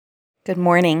Good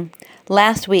morning.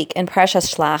 Last week in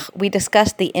Parshas Shlach, we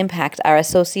discussed the impact our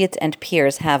associates and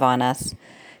peers have on us.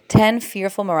 10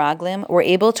 fearful Meraglim were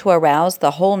able to arouse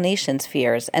the whole nation's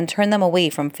fears and turn them away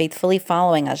from faithfully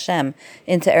following Hashem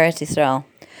into Eretz Yisrael.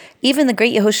 Even the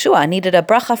great Yehoshua needed a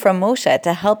bracha from Moshe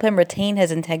to help him retain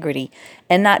his integrity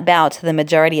and not bow to the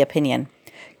majority opinion.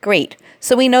 Great.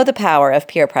 So we know the power of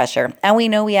peer pressure, and we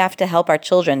know we have to help our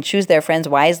children choose their friends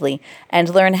wisely and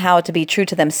learn how to be true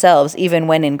to themselves even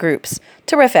when in groups.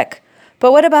 Terrific.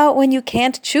 But what about when you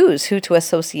can't choose who to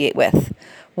associate with?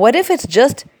 What if it's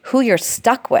just who you're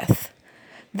stuck with?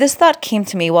 This thought came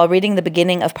to me while reading the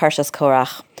beginning of Parshas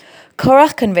Korach.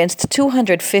 Korach convinced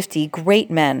 250 great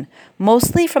men,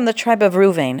 mostly from the tribe of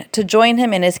Reuven, to join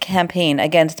him in his campaign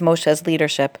against Moshe's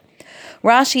leadership.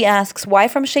 Rashi asks, why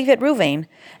from Shevet Reuven?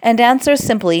 And answers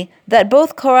simply that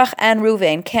both Korach and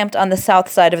Reuven camped on the south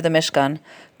side of the Mishkan.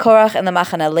 Korach in the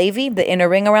Machane Levi, the inner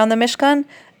ring around the Mishkan,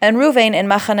 and Reuven in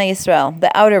Machane Yisrael,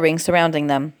 the outer ring surrounding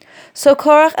them. So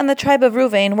Korach and the tribe of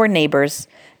Reuven were neighbors.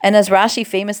 And as Rashi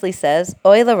famously says,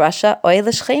 Oy l'Rasha, oy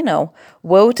l'Shcheno,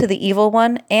 woe to the evil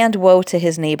one and woe to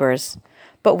his neighbors.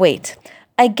 But wait,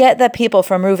 I get that people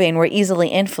from Reuven were easily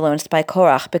influenced by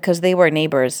Korach because they were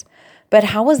neighbors. But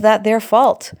how was that their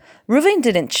fault? Reuven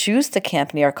didn't choose to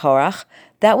camp near Korach.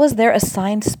 That was their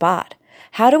assigned spot.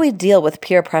 How do we deal with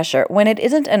peer pressure when it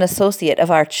isn't an associate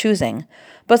of our choosing,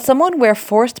 but someone we're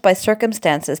forced by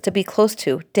circumstances to be close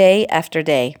to day after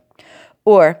day?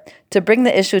 Or, to bring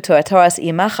the issue to a Toras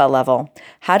Imacha level,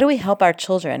 how do we help our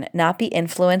children not be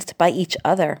influenced by each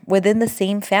other within the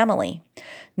same family?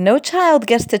 No child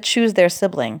gets to choose their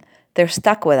sibling. They're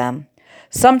stuck with them.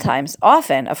 Sometimes,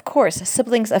 often, of course,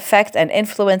 siblings affect and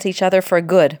influence each other for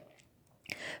good.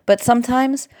 But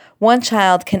sometimes, one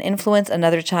child can influence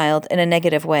another child in a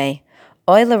negative way.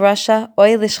 Oy l'Rasha,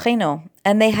 oy l'Shcheno,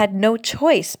 and they had no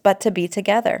choice but to be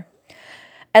together.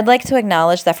 I'd like to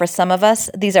acknowledge that for some of us,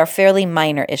 these are fairly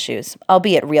minor issues,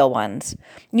 albeit real ones.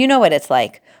 You know what it's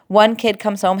like. One kid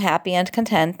comes home happy and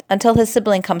content until his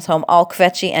sibling comes home all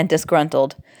kvetchy and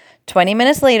disgruntled. 20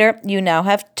 minutes later, you now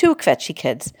have 2 kvetchy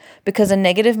kids because a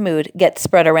negative mood gets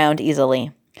spread around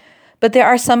easily. But there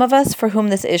are some of us for whom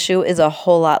this issue is a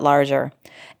whole lot larger.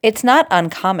 It's not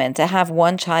uncommon to have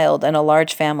one child in a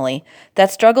large family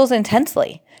that struggles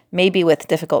intensely, maybe with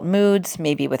difficult moods,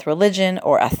 maybe with religion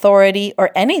or authority or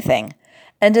anything.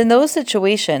 And in those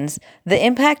situations, the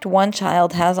impact one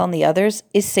child has on the others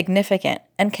is significant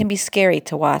and can be scary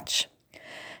to watch.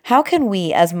 How can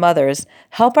we, as mothers,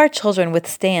 help our children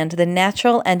withstand the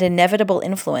natural and inevitable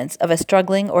influence of a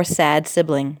struggling or sad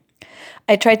sibling?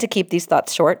 I tried to keep these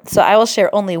thoughts short, so I will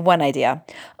share only one idea,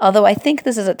 although I think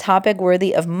this is a topic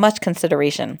worthy of much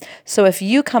consideration. So if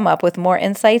you come up with more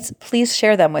insights, please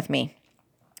share them with me.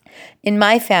 In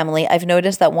my family, I've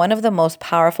noticed that one of the most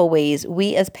powerful ways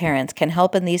we as parents can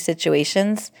help in these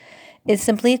situations is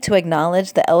simply to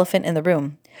acknowledge the elephant in the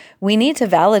room. We need to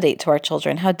validate to our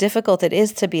children how difficult it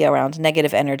is to be around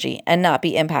negative energy and not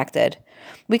be impacted.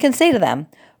 We can say to them,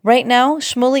 right now,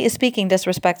 Shmuley is speaking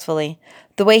disrespectfully.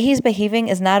 The way he's behaving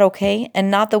is not okay and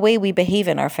not the way we behave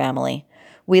in our family.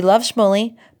 We love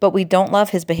Shmuley, but we don't love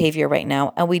his behavior right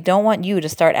now, and we don't want you to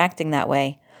start acting that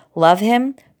way. Love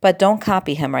him, but don't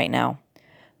copy him right now.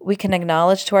 We can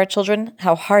acknowledge to our children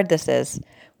how hard this is.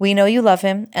 We know you love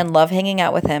him and love hanging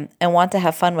out with him and want to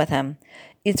have fun with him.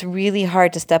 It's really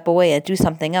hard to step away and do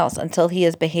something else until he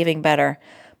is behaving better,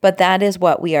 but that is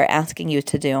what we are asking you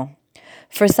to do.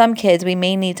 For some kids, we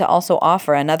may need to also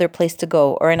offer another place to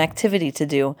go or an activity to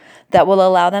do that will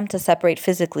allow them to separate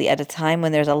physically at a time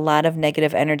when there's a lot of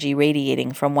negative energy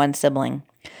radiating from one sibling.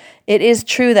 It is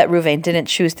true that Reuven didn't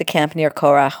choose to camp near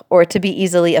Korach or to be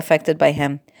easily affected by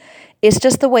him. It's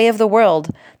just the way of the world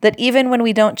that even when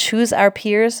we don't choose our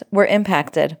peers, we're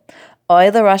impacted. Oy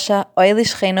l'Rasha, oy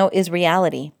l'Shcheno is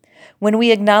reality. When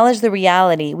we acknowledge the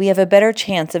reality, we have a better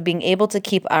chance of being able to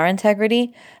keep our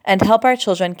integrity and help our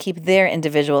children keep their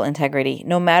individual integrity,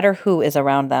 no matter who is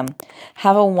around them.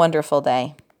 Have a wonderful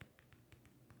day.